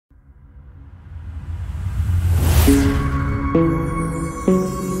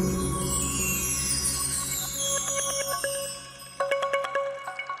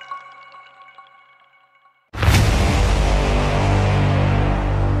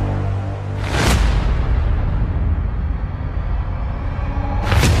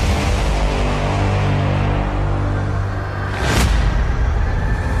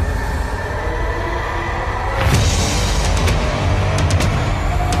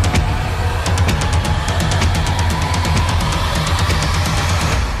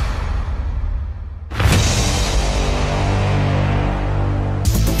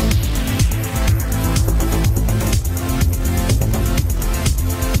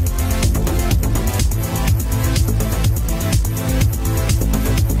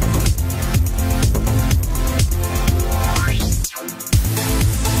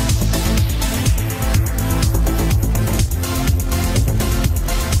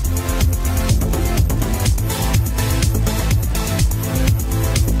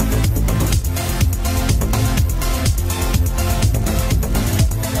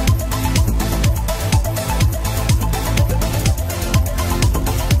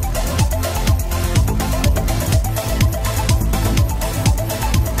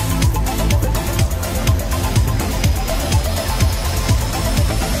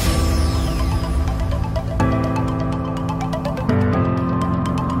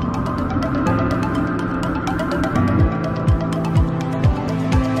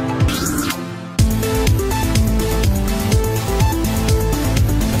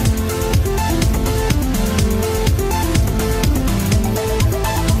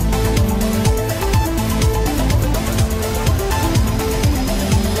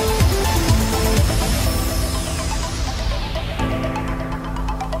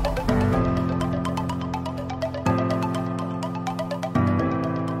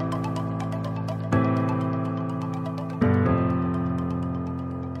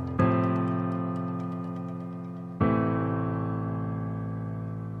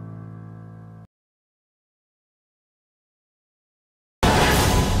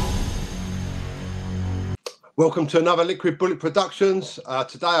Welcome to another Liquid Bullet Productions.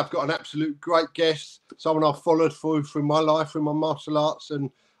 Today I've got an absolute great guest, someone I've followed through my life, through my martial arts and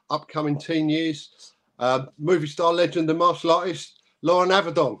upcoming teen years. Movie star legend and martial artist, Loren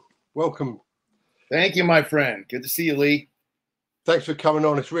Avedon. Welcome. Thank you, my friend. Good to see you, Lee. Thanks for coming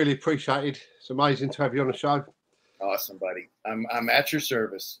on. It's really appreciated. It's amazing to have you on the show. Awesome, buddy. I'm at your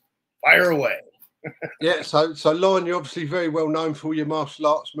service. Fire away. Yeah, so Loren, you're obviously very well known for all your martial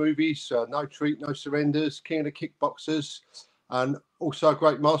arts movies, No Treat, No Surrenders, King of the Kickboxers, and also a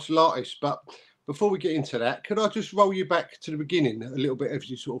great martial artist. But before we get into that, could I just roll you back to the beginning, a little bit of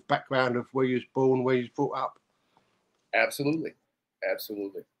your sort of background of where you was born, where you was brought up? Absolutely.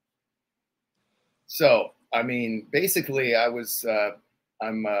 Absolutely. So, I mean, basically, I'm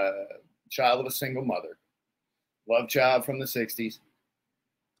a child of a single mother, love child from the 60s.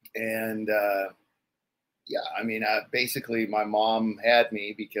 And, yeah, I mean, basically my mom had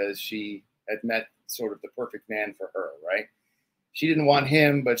me because she had met sort of the perfect man for her, right? She didn't want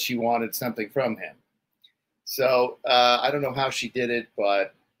him, but she wanted something from him. So I don't know how she did it,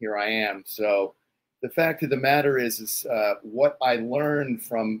 but here I am. So the fact of the matter is what I learned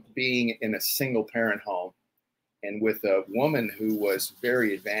from being in a single parent home and with a woman who was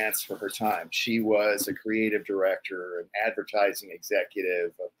very advanced for her time. She was a creative director, an advertising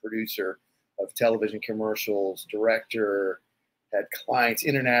executive, a producer of television commercials, director, had clients,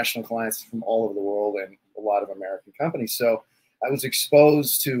 international clients from all over the world and a lot of American companies. So I was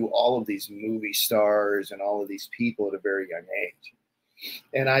exposed to all of these movie stars and all of these people at a very young age.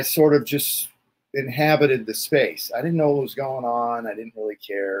 And I sort of just inhabited the space. I didn't know what was going on. I didn't really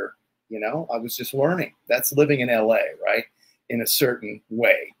care. You know, I was just learning. That's living in LA, right? In a certain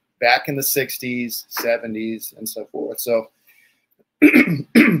way, back in the 60s, 70s, and so forth. So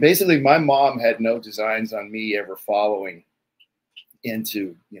basically, my mom had no designs on me ever following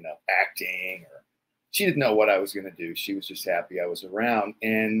into, you know, acting, or she didn't know what I was going to do. She was just happy I was around.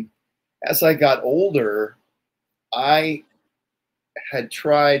 And as I got older, I had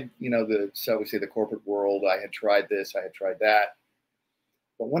tried, you know, shall we say, the corporate world. I had tried this, I had tried that.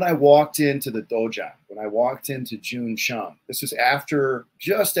 But when I walked into the dojo, when I walked into Jun Chung, this was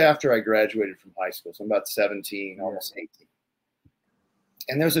just after I graduated from high school. So I'm about 17, almost 18.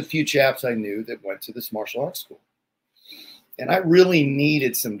 And there's a few chaps I knew that went to this martial arts school. And I really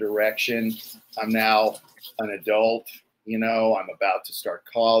needed some direction. I'm now an adult, you know, I'm about to start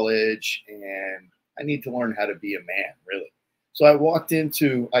college, and I need to learn how to be a man, really. So I walked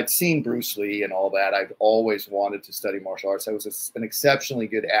I'd seen Bruce Lee and all that. I've always wanted to study martial arts. I was an exceptionally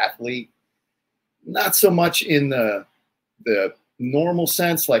good athlete, not so much in the normal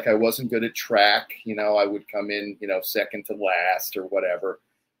sense, like I wasn't good at track. You know, I would come in, you know, second to last or whatever,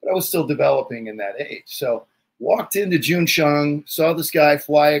 but I was still developing in that age. So walked into Jun Chung, saw this guy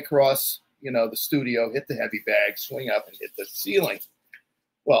fly across, you know, the studio, hit the heavy bag, swing up and hit the ceiling.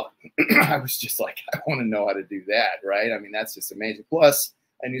 Well, I was just like, I want to know how to do that, right? I mean, that's just amazing. Plus,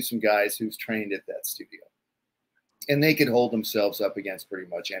 I knew some guys who's trained at that studio, and they could hold themselves up against pretty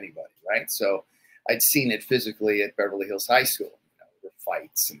much anybody, right? So I'd seen it physically at Beverly Hills High School, you know, the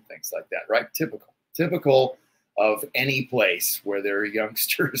fights and things like that, right? Typical of any place where there are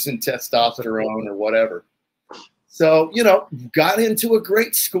youngsters and testosterone or whatever. So, you know, got into a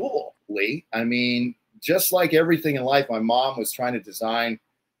great school, Lee. I mean, just like everything in life, my mom was trying to design,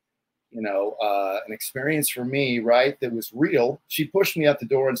 you know, an experience for me, right, that was real. She pushed me out the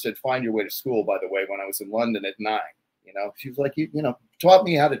door and said, find your way to school, by the way, when I was in London at 9. You know, she was like, you know, taught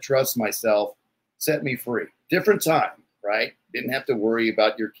me how to trust myself, set me free. Different time, right? Didn't have to worry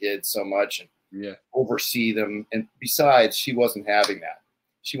about your kids so much and oversee them. And besides, she wasn't having that.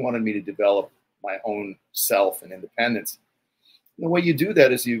 She wanted me to develop my own self and independence. And the way you do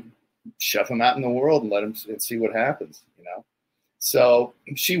that is you shove them out in the world and let them see what happens, you know? So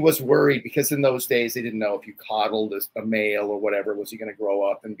she was worried because in those days, they didn't know if you coddled a male or whatever, was he going to grow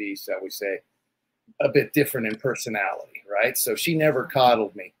up and be, shall we say, a bit different in personality, right? So she never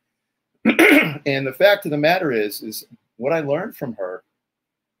coddled me. And the fact of the matter is what I learned from her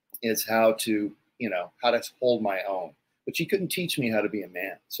is how to, you know, how to hold my own. But she couldn't teach me how to be a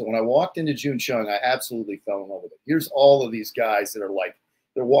man. So when I walked into Jun Chung, I absolutely fell in love with it. Here's all of these guys that are like,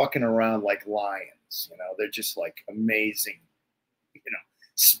 they're walking around like lions, you know, they're just like amazing, you know,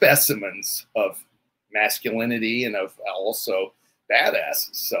 specimens of masculinity and of also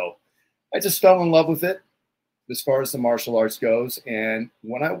badasses. So I just fell in love with it as far as the martial arts goes. And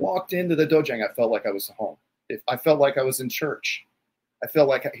when I walked into the dojo, I felt like I was home. I felt like I was in church. I felt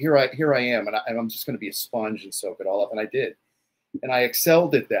like here I am, and I'm just going to be a sponge and soak it all up. And I did. And I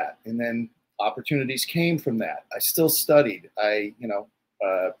excelled at that. And then opportunities came from that. I still studied.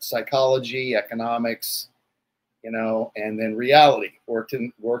 Psychology, economics, you know, and then reality. Worked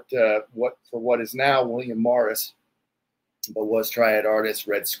what is now William Morris, but was triad artist,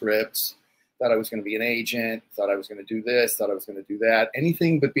 read scripts, thought I was going to be an agent, thought I was going to do this, thought I was going to do that.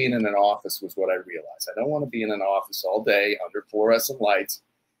 Anything but being in an office was what I realized. I don't want to be in an office all day under fluorescent lights.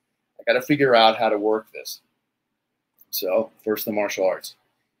 I got to figure out how to work this. So first the martial arts.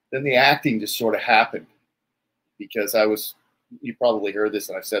 Then the acting just sort of happened because you probably heard this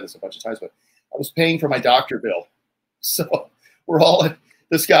and I've said this a bunch of times, but I was paying for my doctor bill. So we're all at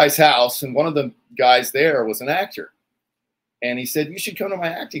this guy's house, and one of the guys there was an actor. And he said, you should come to my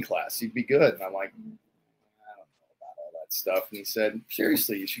acting class. You'd be good. And I'm like, I don't know about all that stuff. And he said,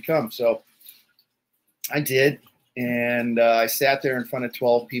 seriously, you should come. So I did. And I sat there in front of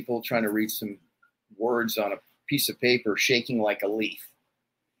 12 people trying to read some words on a piece of paper, shaking like a leaf.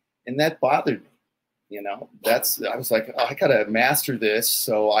 And that bothered me. You know, I was like, oh, I got to master this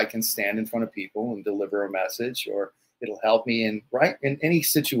so I can stand in front of people and deliver a message, or it'll help me in any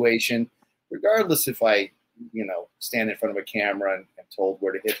situation, regardless if I, you know, stand in front of a camera and I'm told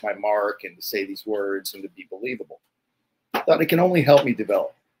where to hit my mark and to say these words and to be believable. I thought it can only help me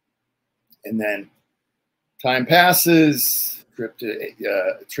develop. And then time passes, trip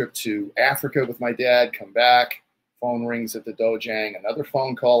to Africa with my dad, come back, phone rings at the dojang, another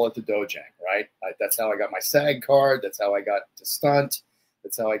phone call at the dojang, right? That's how I got my SAG card. That's how I got to stunt.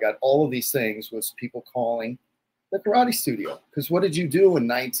 That's how I got all of these things, was people calling the karate studio. Because what did you do in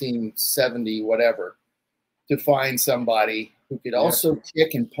 1970, whatever, to find somebody who could also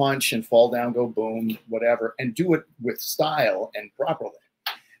kick and punch and fall down, go boom, whatever, and do it with style and properly?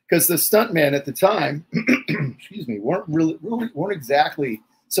 Because the stuntmen at the time, excuse me, weren't exactly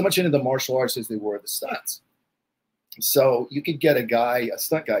so much into the martial arts as they were the stunts. So you could get a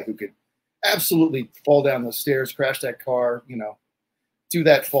stunt guy who could absolutely fall down those stairs, crash that car, you know, do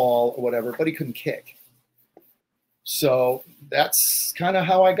that fall or whatever, but he couldn't kick. So that's kind of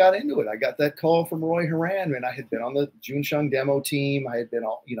how I got into it. I got that call from Roy Horan, and I had been on the Junsheng demo team. I had been,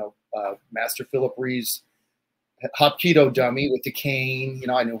 you know, Master Philip Ree's Hapkido dummy with the cane. You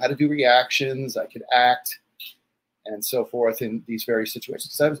know, I knew how to do reactions. I could act and so forth in these various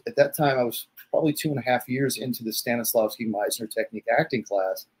situations. At that time, I was probably 2.5 years into the Stanislavski Meisner technique acting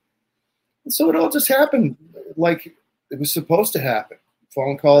class. And so it all just happened like it was supposed to happen.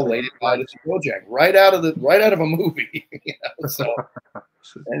 Phone call, late at night at the Dojang, right out of a movie. You know? So,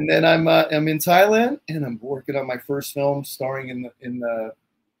 and then I'm in Thailand, and I'm working on my first film, starring in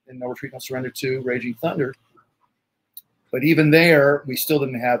No Retreat, No Surrender 2, Raging Thunder. But even there, we still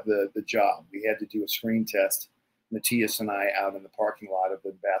didn't have the job. We had to do a screen test, Matthias and I, out in the parking lot of the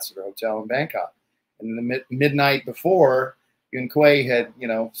Ambassador Hotel in Bangkok. And in the midnight before, Yun Kuei had, you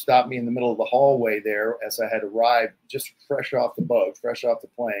know, stopped me in the middle of the hallway there as I had arrived, just fresh off the boat, fresh off the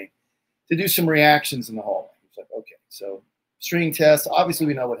plane, to do some reactions in the hallway. It's like, okay, so screen test. Obviously,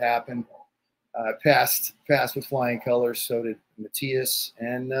 we know what happened. Passed with flying colors. So did Matthias,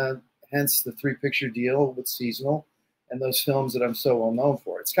 and hence the 3-picture deal with Seasonal and those films that I'm so well known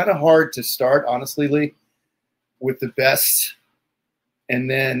for. It's kind of hard to start, honestly, Lee, with the best, and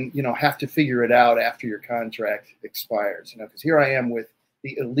then, you know, have to figure it out after your contract expires, you know, because here I am with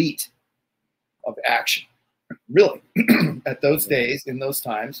the elite of action, really, at those days, in those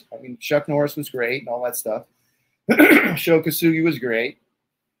times. I mean, Chuck Norris was great and all that stuff. Sho Kosugi was great,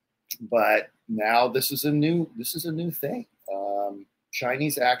 but now this is a new thing.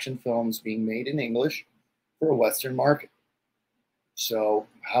 Chinese action films being made in English for a Western market. So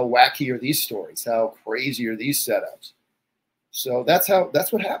how wacky are these stories? How crazy are these setups? So that's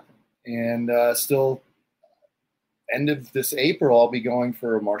what happened. And still, end of this April, I'll be going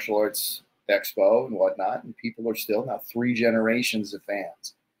for a martial arts expo and whatnot. And people are still, now 3 generations of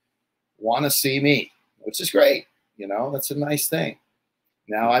fans want to see me, which is great. You know, that's a nice thing.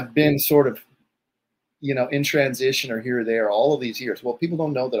 Now I've been sort of, you know, in transition or here or there all of these years. Well, people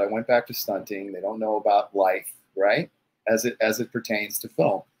don't know that I went back to stunting. They don't know about life, right? As it pertains to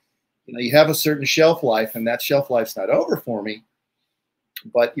film. You know, you have a certain shelf life, and that shelf life's not over for me,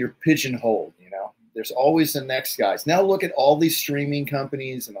 but you're pigeonholed, you know. There's always the next guys. Now look at all these streaming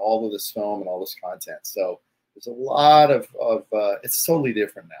companies and all of this film and all this content. So there's a lot of it's totally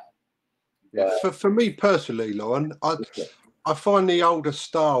different now. Yeah. For me personally, Loren, I find the older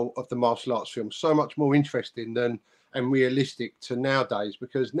style of the martial arts film so much more interesting and realistic to nowadays,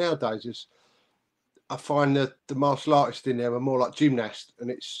 because nowadays I find that the martial artists in there are more like gymnasts, and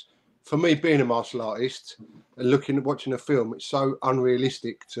it's, for me, being a martial artist and watching a film, it's so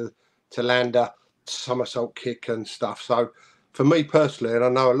unrealistic to land a somersault kick and stuff. So for me personally, and I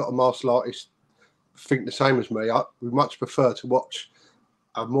know a lot of martial artists think the same as me, we much prefer to watch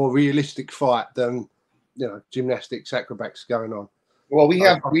a more realistic fight than you know, gymnastics, acrobatics going on. Well, we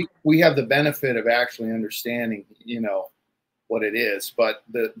have the benefit of actually understanding, you know, what it is. But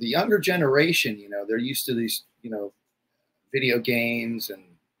the younger generation, you know, they're used to these, you know, video games and,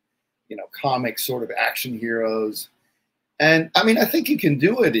 you know, comic sort of action heroes. And I mean, I think you can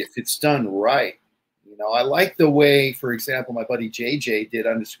do it if it's done right. You know, I like the way, for example, my buddy JJ did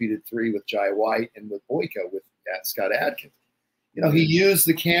Undisputed 3 with Jai White and with Boyka with Scott Adkins. You know, he used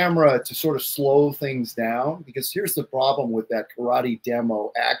the camera to sort of slow things down, because here's the problem with that karate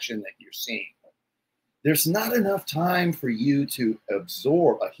demo action that you're seeing. There's not enough time for you to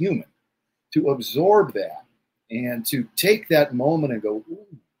absorb a human, to absorb that and to take that moment and go, ooh,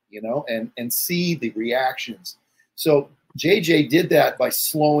 you know, and see the reactions. So JJ did that by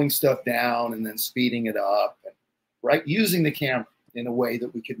slowing stuff down and then speeding it up, and, right, using the camera in a way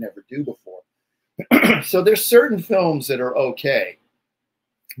that we could never do before. So there's certain films that are okay,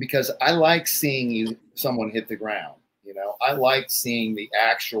 because I like seeing someone hit the ground. You know, I like seeing the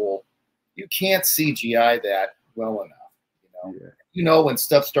actual. You can't CGI that well enough. You know, you know, when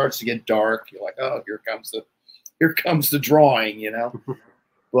stuff starts to get dark, you're like, oh, here comes the drawing. You know,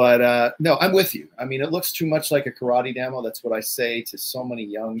 but no, I'm with you. I mean, it looks too much like a karate demo. That's what I say to so many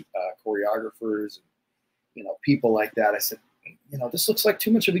young choreographers, and, you know, people like that. I said, you know, this looks like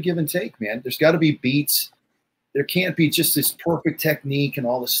too much of a give and take, man. There's got to be beats. There can't be just this perfect technique and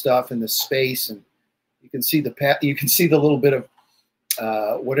all the stuff in the space. And you can see you can see the little bit of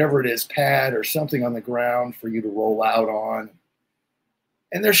whatever it is, pad or something on the ground for you to roll out on.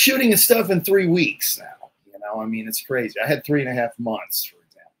 And they're shooting stuff in 3 weeks now. You know, I mean, it's crazy. I had 3.5 months, for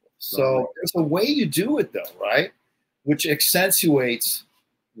example. So there's a way you do it, though, right? Which accentuates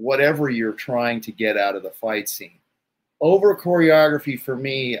whatever you're trying to get out of the fight scene. Over choreography, for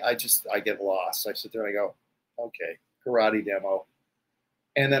me, I get lost. I sit there and I go, okay, karate demo.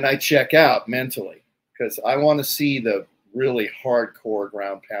 And then I check out mentally, because I want to see the really hardcore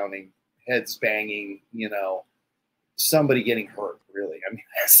ground pounding, heads banging, you know, somebody getting hurt, really. I mean,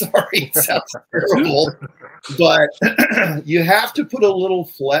 sorry, it sounds terrible, but you have to put a little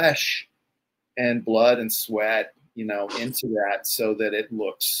flesh and blood and sweat, you know, into that so that it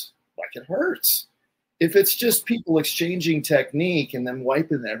looks like it hurts. If it's just people exchanging technique and then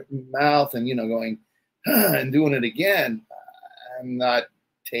wiping their mouth and, you know, going and doing it again, I'm not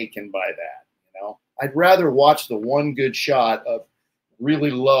taken by that. You know, I'd rather watch the one good shot of really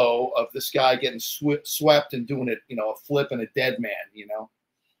low of this guy getting swept and doing it, you know, a flip and a dead man, you know,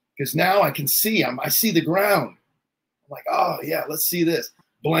 because now I can see him. I see the ground. I'm like, oh yeah, let's see this.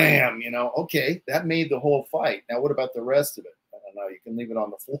 Blam, you know, okay, that made the whole fight. Now what about the rest of it? I don't know. You can leave it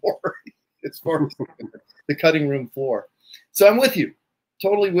on the floor. As far as the cutting room floor. So I'm with you,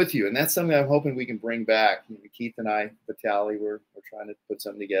 totally with you. And that's something I'm hoping we can bring back. You know, Keith and I, Vitali, we're trying to put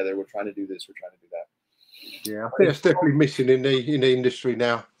something together. We're trying to do this. We're trying to do that. Yeah, I think it's definitely missing in the industry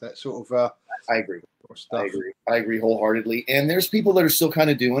now. That sort of I agree. I agree wholeheartedly. And there's people that are still kind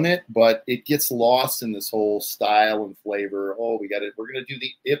of doing it, but it gets lost in this whole style and flavor. Oh, we're gonna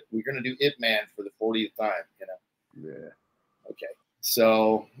do Ip Man for the 40th time, you know. Yeah. Okay.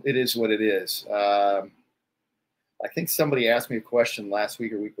 So it is what it is. I think somebody asked me a question last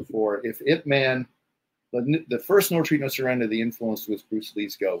week or week before. If Ip Man, the first No Retreat, No Surrender, the influence was Bruce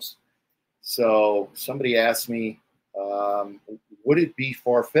Lee's Ghost. So somebody asked me, would it be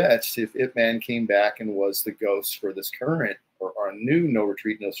far-fetched if Ip Man came back and was the ghost for this current or our new No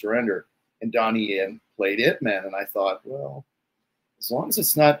Retreat, No Surrender? And Donnie Yen played Ip Man. And I thought, well, as long as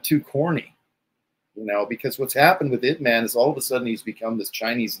it's not too corny. You know, because what's happened with Ip Man is all of a sudden he's become this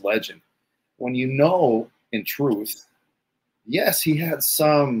Chinese legend. When you know, in truth, yes, he had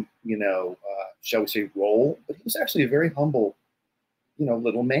some, you know, shall we say, role, but he was actually a very humble, you know,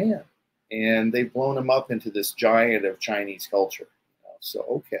 little man. And they've blown him up into this giant of Chinese culture. You know? So,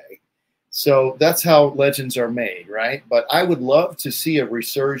 okay. So that's how legends are made, right? But I would love to see a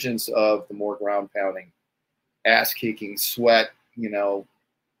resurgence of the more ground pounding, ass kicking, sweat, you know,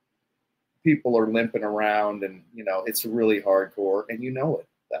 people are limping around and, you know, it's really hardcore and you know it.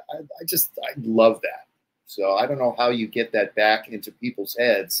 I love that. So I don't know how you get that back into people's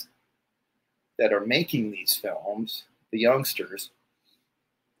heads that are making these films, the youngsters,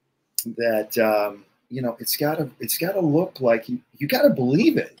 that, you know, it's gotta look like you gotta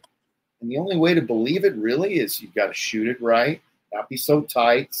believe it. And the only way to believe it really is you've got to shoot it right, not be so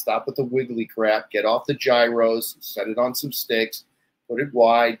tight, stop with the wiggly crap, get off the gyros, set it on some sticks, put it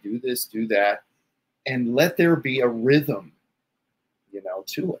wide, do this, do that, and let there be a rhythm, you know,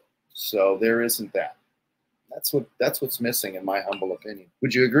 to it. So there isn't that. That's what's missing, in my humble opinion.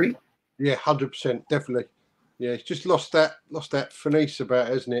 Would you agree? Yeah, 100%, definitely. Yeah, it's just lost that finesse about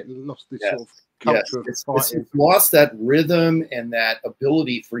it, hasn't it? Lost this sort of culture of fighting. It's lost that rhythm and that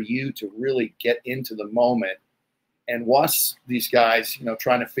ability for you to really get into the moment and watch these guys, you know,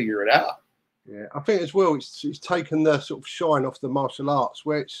 trying to figure it out. Yeah, I think as well, it's taken the sort of shine off the martial arts,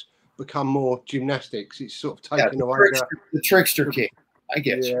 where it's become more gymnastics. It's sort of taken away the trickster kick. I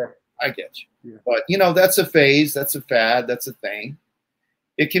get you. I get you. Yeah. But you know, that's a phase, that's a fad, that's a thing.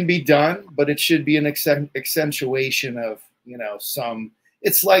 It can be done, but it should be an accentuation of, you know, some.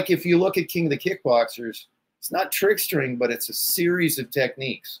 It's like if you look at King of the Kickboxers, it's not trickstering, but it's a series of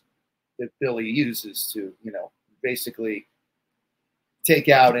techniques that Billy uses to, you know, basically take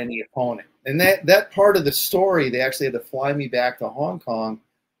out any opponent. And that part of the story, they actually had to fly me back to Hong Kong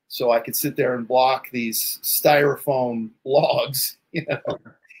so I could sit there and block these styrofoam logs, you know,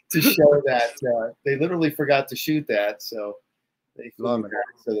 to show that they literally forgot to shoot that. So they flew me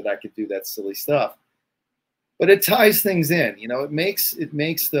back so that I could do that silly stuff. But it ties things in, you know. It makes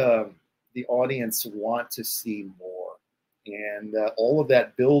the audience want to see more, and all of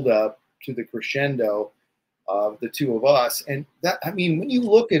that build up to the crescendo of the two of us. And that, I mean, when you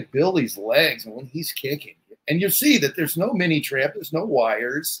look at Billy's legs and when he's kicking, and you see that there's no mini tramp, there's no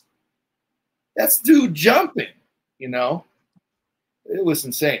wires, that's dude jumping, you know. It was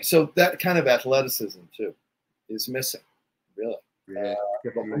insane. So that kind of athleticism too is missing, really. Yeah,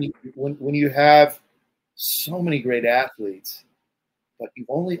 when you have so many great athletes, but you've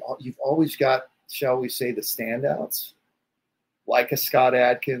always got, shall we say, the standouts, like a Scott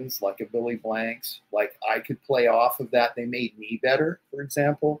Adkins, like a Billy Blanks. Like I could play off of that. They made me better, for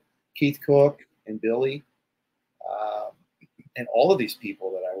example, Keith Cook and Billy, and all of these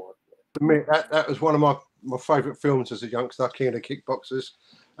people that I worked with. To me, that was one of my favourite films as a youngster, King of the Kickboxers.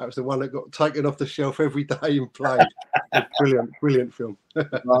 That was the one that got taken off the shelf every day and played. Brilliant film.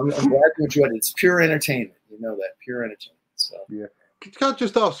 I'm glad you enjoyed it. It's pure entertainment. You know that, pure entertainment. So yeah. Can I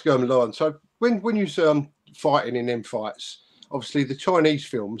just ask, Loren? So when you're fighting in them fights, obviously the Chinese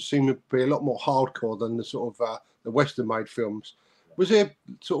films seem to be a lot more hardcore than the sort of the Western-made films. Was there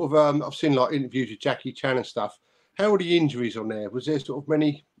sort of I've seen like interviews with Jackie Chan and stuff. How were the injuries on there? Was there sort of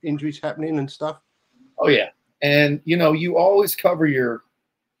many injuries happening and stuff? Oh yeah, and you know, you always cover your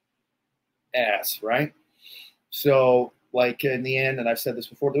ass, right? So like in the end, and I've said this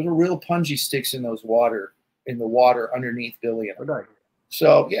before, there's a real punji sticks in the water underneath Billy and them.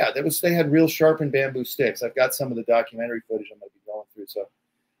 So yeah, they had real sharpened bamboo sticks. I've got some of the documentary footage I'm going to be going through, so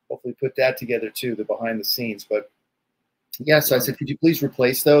hopefully put that together too, the behind the scenes. But yeah, so I said, could you please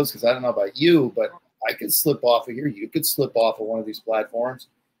replace those? Because I don't know about you, but I could slip off of here. You could slip off of one of these platforms,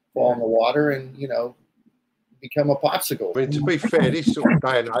 fall in the water, and you know, become a popsicle. I mean, to be fair, this sort of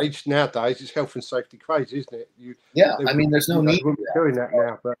day and age nowadays, it's health and safety crazy, isn't it? I mean, there's no need for doing that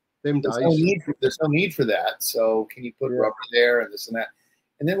now, but them there's days, there's no need for that. So can you put rubber there and this and that?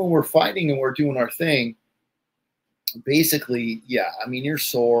 And then when we're fighting and we're doing our thing, basically, yeah, I mean, you're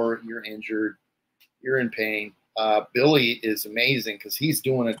sore, you're injured, you're in pain. Billy is amazing because he's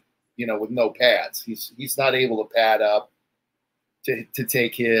doing it, you know, with no pads. He's not able to pad up to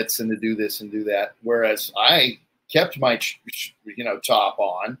take hits and to do this and do that. Whereas I kept my, you know, top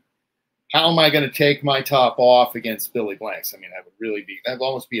on. How am I going to take my top off against Billy Blanks? I mean, that'd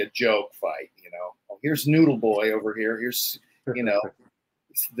almost be a joke fight, you know. Oh, here's Noodle Boy over here. Here's, you know,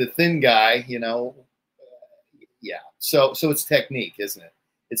 the thin guy, you know. Yeah. So it's technique, isn't it?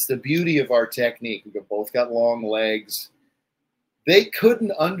 It's the beauty of our technique. We've both got long legs. They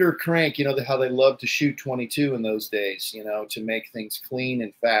couldn't undercrank, you know, how they loved to shoot 22 in those days, you know, to make things clean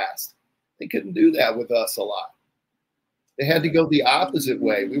and fast. They couldn't do that with us a lot. They had to go the opposite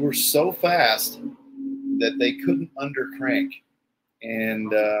way. We were so fast that they couldn't undercrank.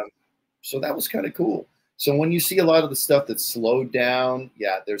 And so that was kind of cool. So when you see a lot of the stuff that's slowed down,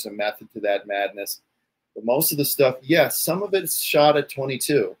 yeah, there's a method to that madness. But most of the stuff, some of it's shot at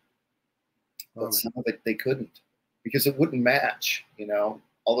 22. But some of it they couldn't because it wouldn't match, you know.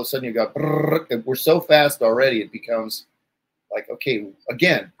 All of a sudden you go, we're so fast already, it becomes like, okay,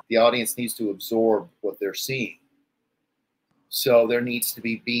 again, the audience needs to absorb what they're seeing. So there needs to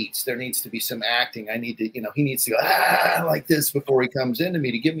be beats. There needs to be some acting. I need to, you know, he needs to go, like this before he comes into me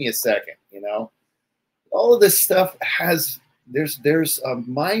to give me a second, you know. All of this stuff has, there's a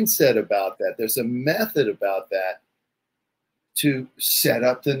mindset about that. There's a method about that to set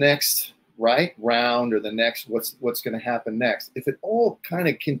up the next round or the next, what's going to happen next. If it all kind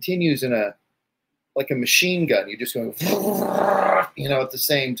of continues in like a machine gun, you're just going, you know, at the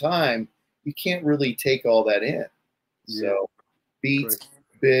same time, you can't really take all that in. Yeah. So beats,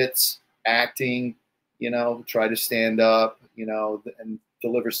 bits, acting, you know, try to stand up, you know, and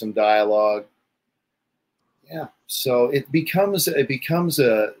deliver some dialogue. Yeah. So it becomes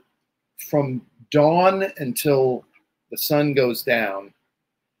a from dawn until the sun goes down,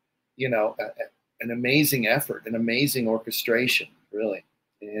 you know, an amazing effort, an amazing orchestration, really.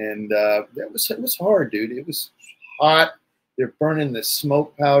 And it was hard, dude. It was hot. They're burning the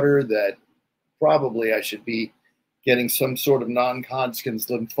smoke powder that probably I should be getting some sort of non-Hodgkin's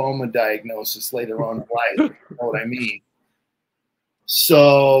lymphoma diagnosis later on in life. You know what I mean?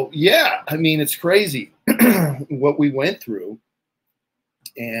 So yeah, I mean, it's crazy what we went through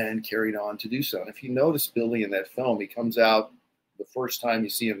and carried on to do so. And if you notice Billy in that film, he comes out the first time you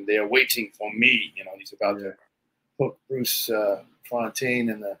see him, they're waiting for me. You know, he's about to hook Bruce Fontaine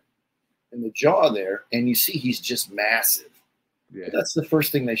in the jaw there, and you see he's just massive. Yeah. But that's the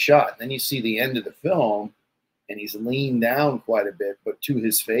first thing they shot. And then you see the end of the film, and he's leaned down quite a bit, but to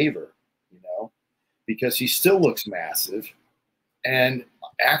his favor, you know, because he still looks massive. And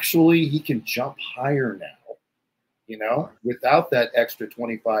actually, he can jump higher now, you know, without that extra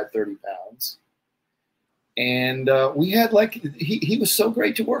 25, 30 pounds. And we had like, he was so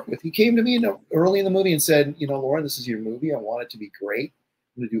great to work with. He came to me early in the movie and said, you know, Loren, this is your movie. I want it to be great.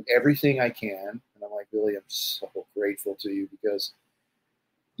 I'm going to do everything I can. And I'm like, Billy, I'm so grateful to you because,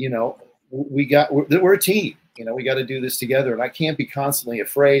 you know, we're a team. You know, we got to do this together. And I can't be constantly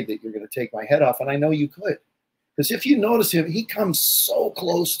afraid that you're going to take my head off. And I know you could. Because if you notice him, he comes so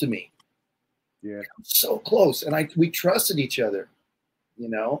close to me. Yeah. So close. And we trusted each other, you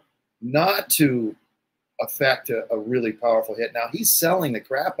know, not to affect a really powerful hit. Now, he's selling the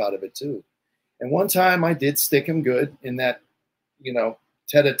crap out of it, too. And one time I did stick him good in that, you know,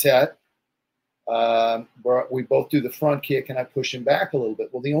 tete-a-tete. Where we both do the front kick and I push him back a little bit.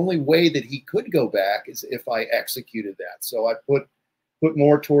 Well, the only way that he could go back is if I executed that. So I put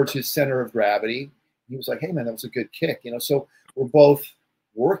more towards his center of gravity. He was like, hey, man, that was a good kick. You know, so we're both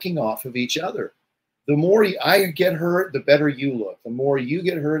working off of each other. The more I get hurt, the better you look. The more you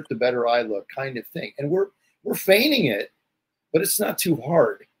get hurt, the better I look, kind of thing. And we're feigning it, but it's not too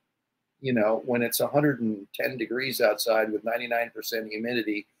hard. You know, when it's 110 degrees outside with 99%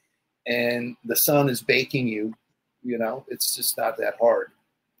 humidity and the sun is baking you, you know, it's just not that hard.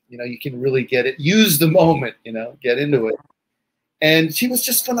 You know, you can really get it. Use the moment, you know, get into it. And she was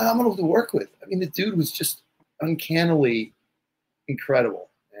just phenomenal to work with. I mean, the dude was just uncannily incredible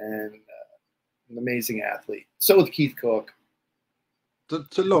and an amazing athlete. So with Keith Cook.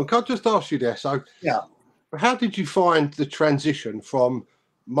 So Loren, can I just ask you this? So, yeah, how did you find the transition from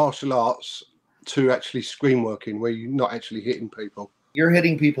martial arts to actually screen working, where you're not actually hitting people? You're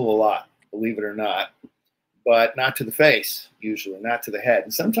hitting people a lot, believe it or not, but not to the face, usually, not to the head,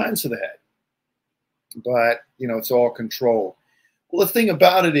 and sometimes to the head. But, you know, it's all controlled. Well, the thing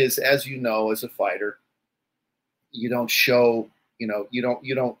about it is, as you know, as a fighter, you don't show, you know, you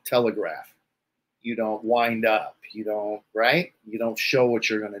don't telegraph. You don't wind up. You don't, right? You don't show what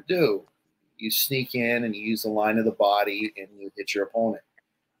you're going to do. You sneak in and you use the line of the body and you hit your opponent.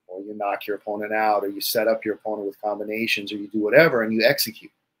 Or you knock your opponent out, or you set up your opponent with combinations, or you do whatever, and you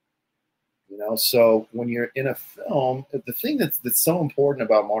execute. You know, so when you're in a film, the thing that's so important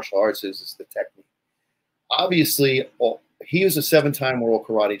about martial arts is the technique. Obviously, he was a 7-time world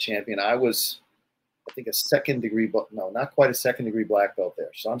karate champion. I was, I think, not quite a second-degree black belt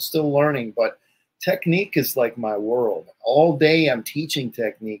there. So I'm still learning, but technique is like my world. All day I'm teaching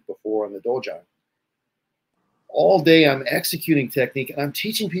technique before in the dojo. All day I'm executing technique, and I'm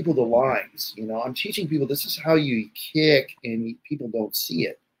teaching people the lines. You know, I'm teaching people this is how you kick, and people don't see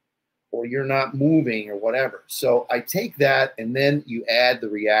it, or you're not moving, or whatever. So I take that, and then you add the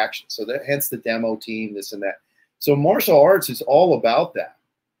reaction. So that, hence the demo team, this and that. So martial arts is all about that,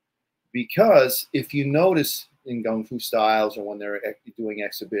 because if you notice in Kung Fu styles or when they're doing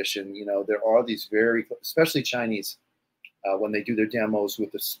exhibition, you know, there are these very, especially Chinese, when they do their demos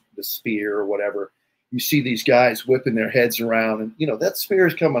with the spear or whatever, you see these guys whipping their heads around, and, you know, that spear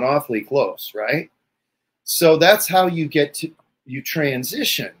is coming awfully close, right? So that's how you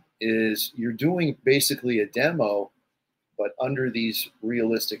transition, is you're doing basically a demo, but under these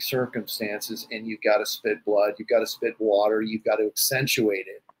realistic circumstances, and you've got to spit blood, you've got to spit water, you've got to accentuate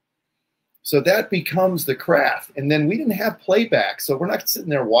it. So that becomes the craft. And then we didn't have playback, so we're not sitting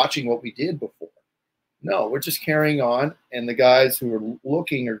there watching what we did before. No, we're just carrying on, and the guys who are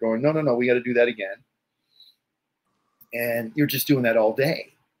looking are going, no, we got to do that again. And you're just doing that all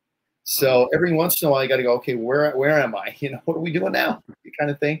day. So every once in a while, you got to go, okay, where am I? You know, what are we doing now? Kind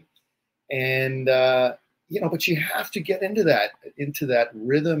of thing. And, you know, but you have to get into that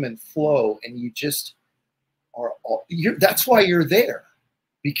rhythm and flow, and you just are, that's why you're there,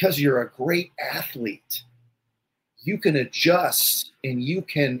 because you're a great athlete. You can adjust, and you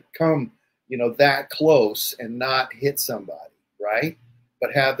can come, you know, that close and not hit somebody, right?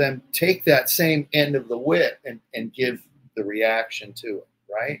 But have them take that same end of the whip and give the reaction to it,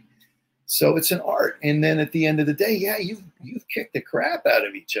 right? So it's an art. And then at the end of the day, yeah, you've kicked the crap out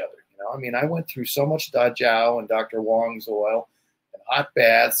of each other. You know, I mean, I went through so much Da Jiao and Dr. Wong's oil and hot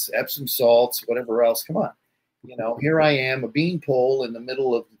baths, Epsom salts, whatever else. Come on. You know, here I am, a beanpole in the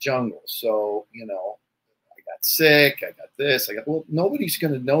middle of the jungle. So, you know, I got sick, I got this, well, nobody's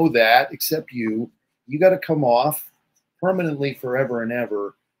going to know that except you. You got to come off permanently forever and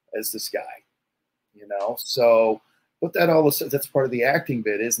ever as this guy, you know? So put that all aside, that's part of the acting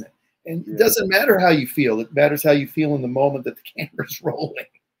bit, isn't it? And it doesn't matter how you feel. It matters how you feel in the moment that the camera's rolling,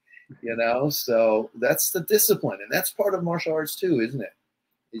 you know? So that's the discipline. And that's part of martial arts too, isn't it?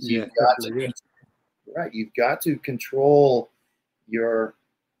 Is you've got to, right, you've got to control your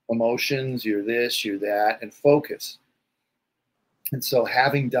emotions, your this, your that, and focus. And so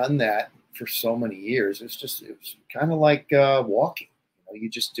having done that for so many years, it was kind of like walking. You know, you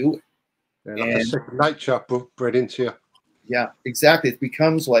just do it. Yeah, like a second nature bred into you. Yeah, exactly. It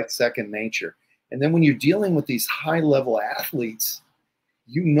becomes like second nature. And then when you're dealing with these high-level athletes,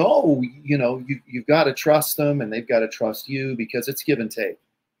 you've got to trust them and they've got to trust you because it's give and take.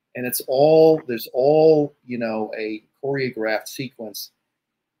 And there's all, you know, a choreographed sequence.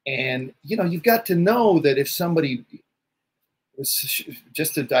 And, you know, you've got to know that if somebody was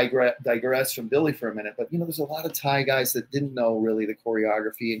just to digress from Billy for a minute, but, you know, there's a lot of Thai guys that didn't know really the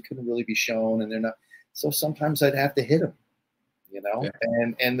choreography and couldn't really be shown. And they're not. So sometimes I'd have to hit him, you know,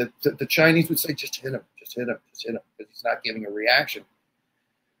 and the Chinese would say, just hit him, just hit him, just hit him, because he's not giving a reaction.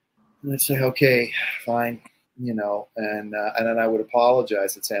 And I'd say, okay, fine. You know, and then I would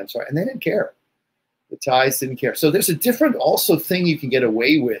apologize and say, I'm sorry. And they didn't care. The Thais didn't care. So there's a different also thing you can get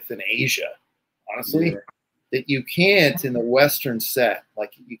away with in Asia, honestly, that you can't in the Western set.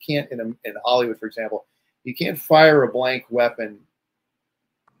 Like you can't in Hollywood, for example, you can't fire a blank weapon.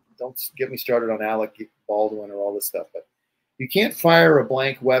 Don't get me started on Alec Baldwin or all this stuff, but you can't fire a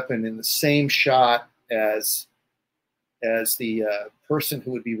blank weapon in the same shot as the person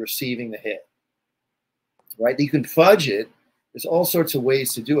who would be receiving the hit. Right? You can fudge it. There's all sorts of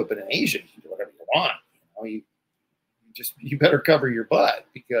ways to do it. But in Asia, you can do whatever you want. You know, you better cover your butt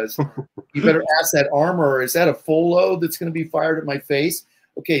because you better ask that armorer, is that a full load that's going to be fired at my face?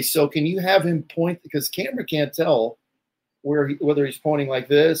 Okay, so can you have him point, because camera can't tell whether he's pointing like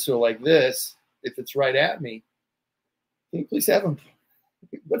this or like this if it's right at me. Can you please have him,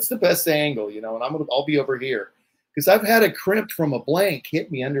 what's the best angle, you know, and I'll be over here. Because I've had a crimp from a blank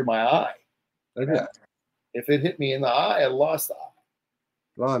hit me under my eye. Yeah. If it hit me in the eye, I lost the eye.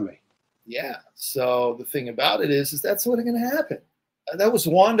 Blimey. Yeah. So the thing about it is that's what's going to happen. That was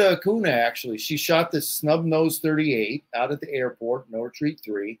Wanda Acuna, actually. She shot this snub-nosed 38 out at the airport, no retreat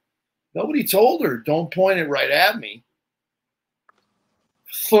 3. Nobody told her, don't point it right at me.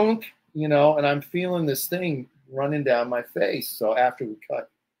 Funk, you know, and I'm feeling this thing running down my face. So after we cut,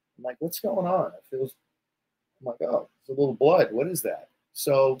 I'm like, what's going on? I'm like, oh, it's a little blood. What is that?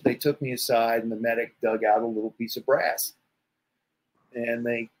 So they took me aside and the medic dug out a little piece of brass and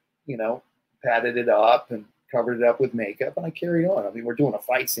they, you know, patted it up and covered it up with makeup and I carried on. I mean, we're doing a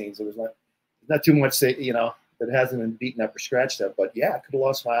fight scene, so there's not too much, you know, that hasn't been beaten up or scratched up, but yeah, I could have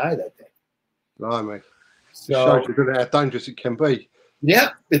lost my eye that day. Blimey. So, it shows you how dangerous it can be.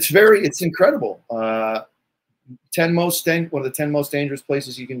 Yeah, it's incredible. One of the 10 most dangerous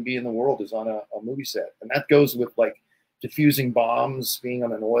places you can be in the world is on a movie set. And that goes with like diffusing bombs, being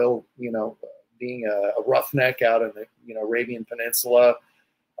on an oil, you know, being a roughneck out in the, you know, Arabian Peninsula,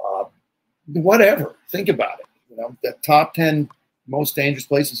 whatever. Think about it. You know, the top 10 most dangerous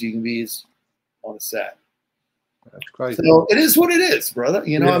places you can be is on a set. That's crazy. So it is what it is, brother.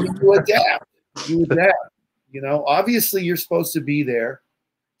 You know, yeah. I mean, you adapt. You adapt. You know, obviously you're supposed to be there,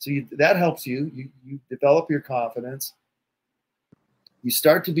 so that helps you. You develop your confidence. You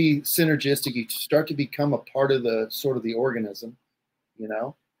start to be synergistic. You start to become a part of the sort of the organism, you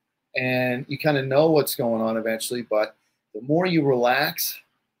know, and you kind of know what's going on eventually. But the more you relax,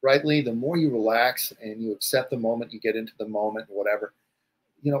 rightly, the more you relax and you accept the moment, you get into the moment, whatever.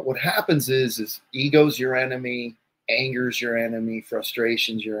 You know, what happens is ego's your enemy, anger's your enemy,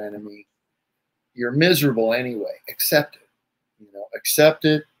 frustration's your enemy. You're miserable anyway. Accept it. You know, accept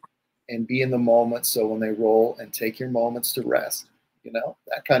it and be in the moment. So when they roll, and take your moments to rest. You know,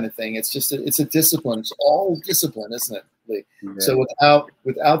 that kind of thing. It's just it's a discipline. It's all discipline, isn't it, Lee? Yeah. So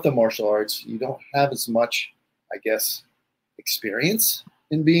without the martial arts, you don't have as much, I guess, experience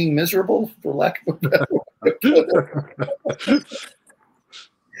in being miserable, for lack of a better word.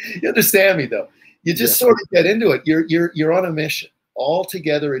 You understand me, though. You just sort of get into it. You're on a mission. all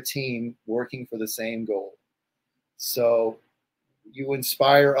together a team working for the same goal. So you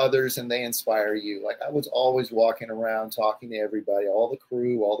inspire others and they inspire you. Like, I was always walking around talking to everybody, all the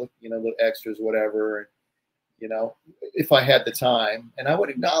crew, all the, you know, the extras, whatever, you know, if I had the time, and I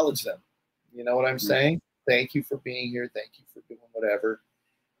would acknowledge them. You know what I'm saying? Thank you for being here. Thank you for doing whatever.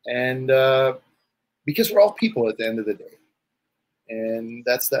 And because we're all people at the end of the day. And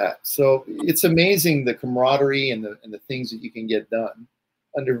that's that. So it's amazing the camaraderie and the things that you can get done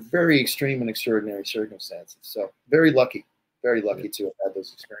under very extreme and extraordinary circumstances. So very lucky to have had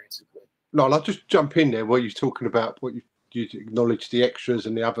those experiences with. No, I'll just jump in there where you're talking about what you acknowledge the extras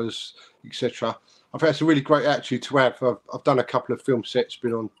and the others, etc. I think that's a really great attitude to have. I've done a couple of film sets,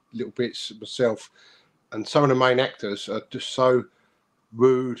 been on little bits myself, and some of the main actors are just so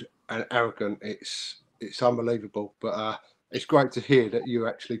rude and arrogant. It's unbelievable. But it's great to hear that you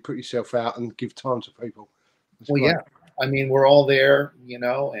actually put yourself out and give time to people. It's well, great. Yeah. I mean, we're all there, you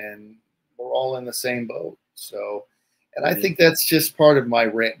know, and we're all in the same boat. So, and I think that's just part of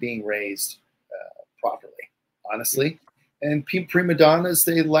my being raised properly, honestly. And prima donnas,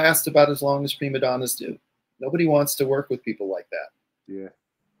 they last about as long as prima donnas do. Nobody wants to work with people like that. Yeah.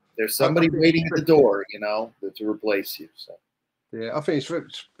 There's somebody waiting at the door, you know, to replace you. So. Yeah, I think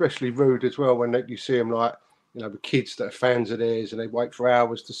it's especially rude as well when you see them, like, you know, the kids that are fans of theirs and they wait for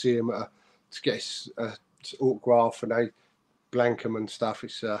hours to see them to get a autograph and they blank them and stuff.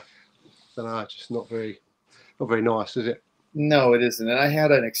 It's I don't know, just not very nice, is it? No, it isn't. And I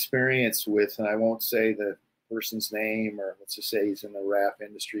had an experience with, and I won't say the person's name, or let's just say he's in the rap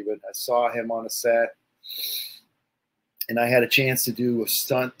industry, but I saw him on a set and I had a chance to do a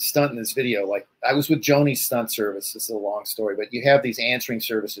stunt in this video. Like, I was with Joni's stunt service. This is a long story, but you have these answering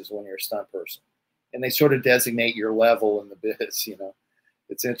services when you're a stunt person, and they sort of designate your level in the biz, you know.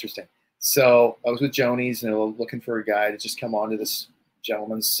 It's interesting. So I was with Joni's and looking for a guy to just come onto this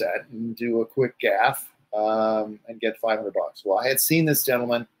gentleman's set and do a quick gaff and get $500. Well, I had seen this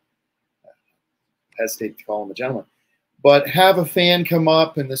gentleman, I hesitate to call him a gentleman, but have a fan come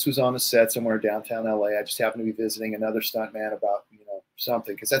up, and this was on a set somewhere downtown LA. I just happened to be visiting another stuntman about, you know,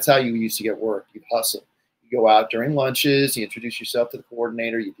 something, because that's how you used to get work. You'd hustle. You go out during lunches, you introduce yourself to the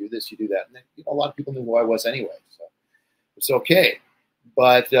coordinator, you do this, you do that. And then, you know, a lot of people knew who I was anyway, so it's okay.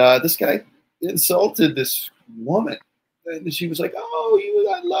 But this guy insulted this woman. And she was like, "Oh,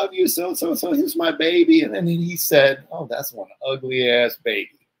 I love you, so here's my baby." And then he said, "Oh, that's one ugly ass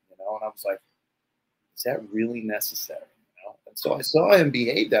baby," you know. And I was like, "Is that really necessary?" You know. And so I saw him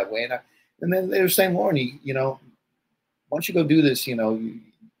behave that way, and then they were saying, "Loren, you know, why don't you go do this? You know, you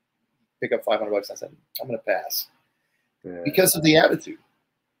pick up $500." I said, "I'm going to pass," because of the attitude.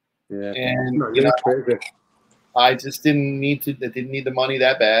 Yeah, and you know, I just didn't need the money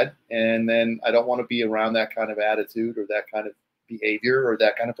that bad. And then I don't want to be around that kind of attitude or that kind of behavior or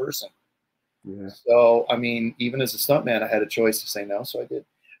that kind of person. Yeah. So, I mean, even as a stuntman, I had a choice to say no. So I did.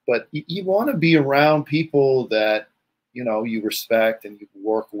 But you want to be around people that, you know, you respect and you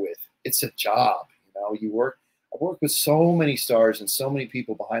work with. It's a job, you know, I work with so many stars and so many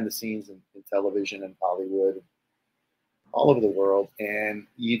people behind the scenes in television and Hollywood and all over the world. And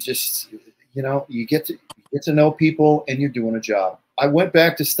you just, you know, you get to know people and you're doing a job. I went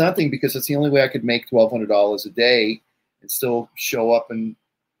back to stunting because it's the only way I could make $1,200 a day and still show up and,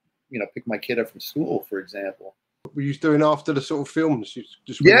 you know, pick my kid up from school, for example. What were you doing after the sort of films? You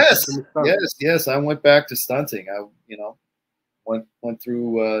just Yes. I went back to stunting. I, you know, went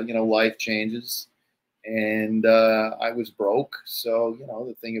through, you know, life changes, and I was broke. So, you know,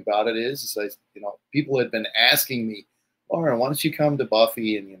 the thing about it is I, you know, people had been asking me, "Loren, why don't you come to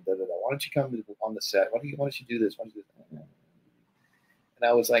Buffy and da, da, da. Why don't you come on the set? Why don't you do this? Why don't you do that?" And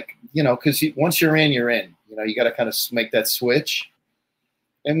I was like, you know, because once you're in, you're in. You know, you got to kind of make that switch.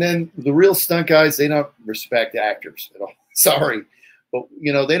 And then the real stunt guys, they don't respect actors at all. Sorry, but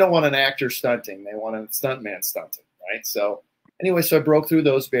you know, they don't want an actor stunting. They want a stuntman stunting, right? So anyway, so I broke through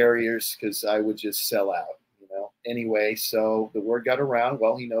those barriers because I would just sell out, you know. Anyway, so the word got around.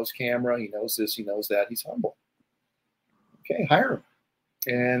 Well, he knows camera, he knows this, he knows that. He's humble. Okay, hire him.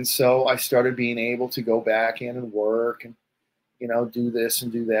 And so I started being able to go back in and work and, you know, do this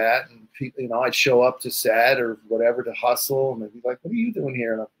and do that. And people, you know, I'd show up to set or whatever to hustle, and they'd be like, "What are you doing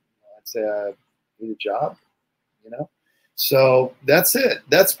here?" And I'd say, "I need a job," you know. So that's it.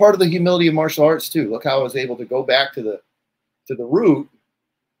 That's part of the humility of martial arts too. Look how I was able to go back to the root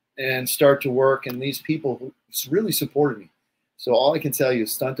and start to work. And these people who really supported me. So all I can tell you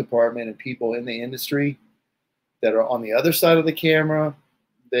is stunt department and people in the industry that are on the other side of the camera,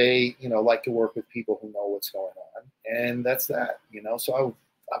 they, you know, like to work with people who know what's going on. And that's that, you know. So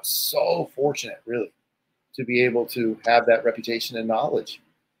I'm so fortunate, really. to be able to have that reputation and knowledge,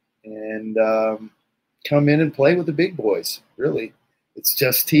 and come in and play with the big boys. Really, it's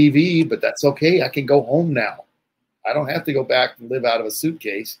just TV, but that's okay. I can go home now. I don't have to go back and live out of a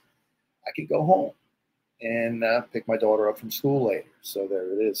suitcase. I can go home and pick my daughter up from school later. So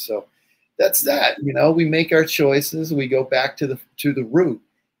there it is. So that's that. You know, we make our choices. We go back to the root,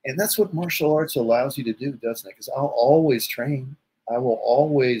 and that's what martial arts allows you to do, doesn't it? Because I'll always train. I will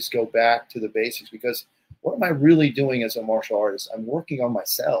always go back to the basics, because what am I really doing as a martial artist? I'm working on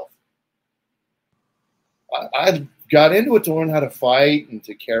myself. I got into it to learn how to fight and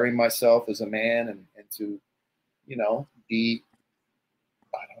to carry myself as a man, and to, you know, be,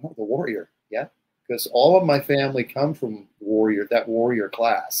 I don't know, the warrior. Yeah. Because all of my family come from that warrior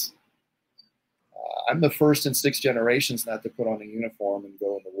class. I'm the first in 6 generations not to put on a uniform and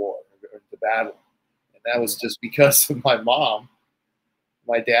go into war, or into battle. And that was just because of my mom.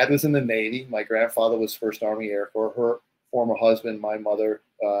 My dad was in the Navy. My grandfather was First Army Air Corps. Her former husband, my mother,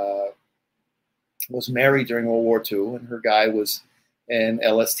 was married during World War II, and her guy was an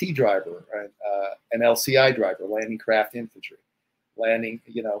LST driver, an LCI driver, landing craft infantry, landing,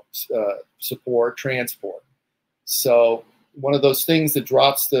 you know, support, transport. So one of those things that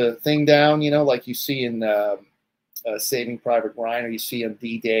drops the thing down, you know, like you see in Saving Private Ryan, or you see on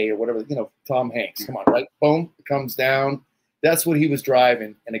D-Day or whatever, you know, Tom Hanks, come on, right? Boom, it comes down. That's what he was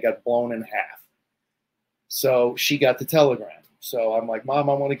driving, and it got blown in half. So she got the telegram. So I'm like, Mom,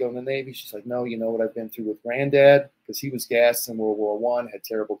 I want to go in the Navy. She's like, no, you know what I've been through with Granddad, because he was gassed in World War I, had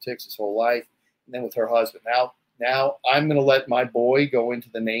terrible tics his whole life. And then with her husband. Now I'm going to let my boy go into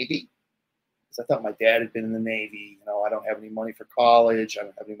the Navy, because I thought my dad had been in the Navy. You know, I don't have any money for college. I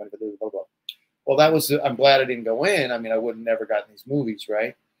don't have any money for blah, blah, blah. Well, I'm glad I didn't go in. I mean, I would have never gotten these movies,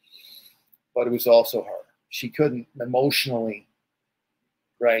 right? But it was also her. She couldn't emotionally,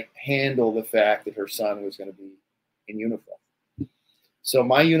 right, handle the fact that her son was going to be in uniform. So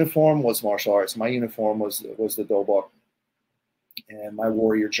my uniform was martial arts. My uniform was the dobok, and my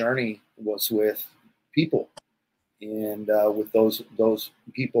warrior journey was with people, and with those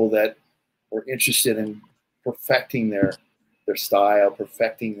people that were interested in perfecting their style,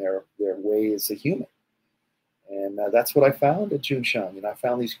 perfecting their way as a human. And that's what I found at Junshan. You know, I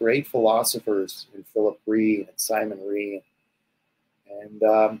found these great philosophers in Philip Rhee and Simon Rhee,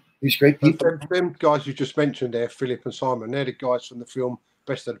 and these great people. Them guys you just mentioned there, Philip and Simon, they're the guys from the film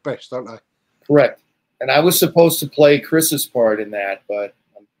Best of the Best, don't they? Correct. And I was supposed to play Chris's part in that, but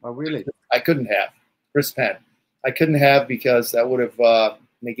oh, really? I couldn't have. Chris Penn. I couldn't have, because that would have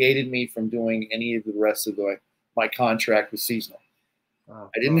negated me from doing any of the rest of my contract with Seasonal. Oh,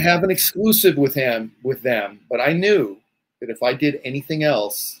 I didn't have an exclusive with them, but I knew that if I did anything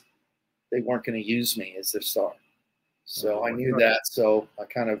else, they weren't going to use me as their star. So I knew that. So I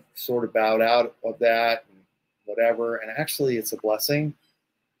kind of sort of bowed out of that and whatever. And actually, it's a blessing,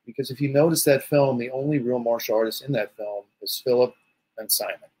 because if you notice that film, the only real martial artists in that film is Philip and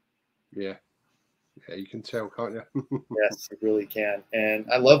Simon. Yeah. Yeah, you can tell, can't you? Yes, you really can. And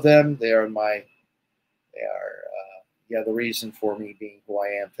I love them. They are the reason for me being who I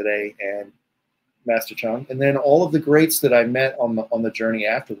am today, and Master Chung. And then all of the greats that I met on the journey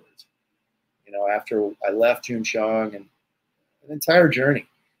afterwards. You know, after I left Junshan, and an entire journey.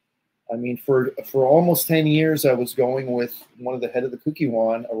 I mean, for almost 10 years, I was going with one of the head of the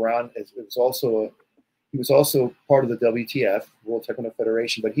Kukiwan around. He was also part of the WTF, World Taekwondo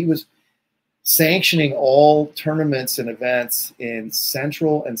Federation, but he was sanctioning all tournaments and events in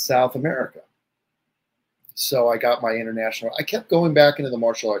Central and South America. So I got my international. I kept going back into the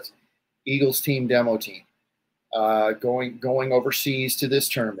martial arts, Eagles team, demo team, going overseas to this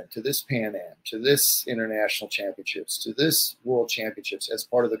tournament, to this Pan Am, to this international championships, to this world championships as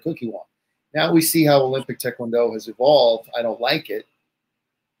part of the Kukiwan. Now we see how Olympic Taekwondo has evolved. I don't like it.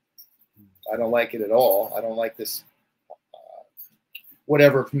 I don't like it at all. I don't like this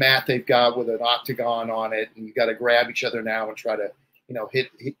whatever mat they've got with an octagon on it, and you got to grab each other now and try to, you know,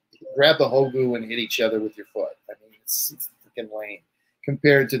 grab the hogu and hit each other with your foot. I mean, it's freaking lame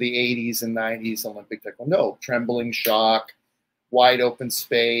compared to the 80s and 90s Olympic Taekwondo. Trembling shock, wide open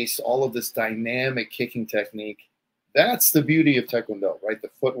space, all of this dynamic kicking technique. That's the beauty of Taekwondo, right?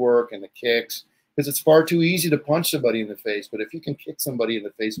 The footwork and the kicks, because it's far too easy to punch somebody in the face. But if you can kick somebody in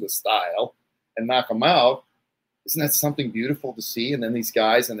the face with style and knock them out, isn't that something beautiful to see? And then these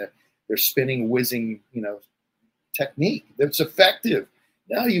guys and they're spinning, whizzing, you know, technique. That's effective.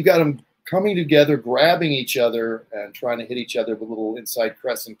 Now you got them coming together, grabbing each other and trying to hit each other with little inside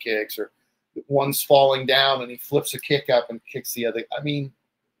crescent kicks, or one's falling down and he flips a kick up and kicks the other. I mean,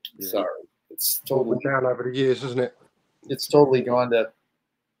 sorry, it's totally down over the years, isn't it? It's totally gone to.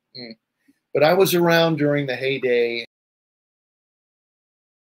 But I was around during the heyday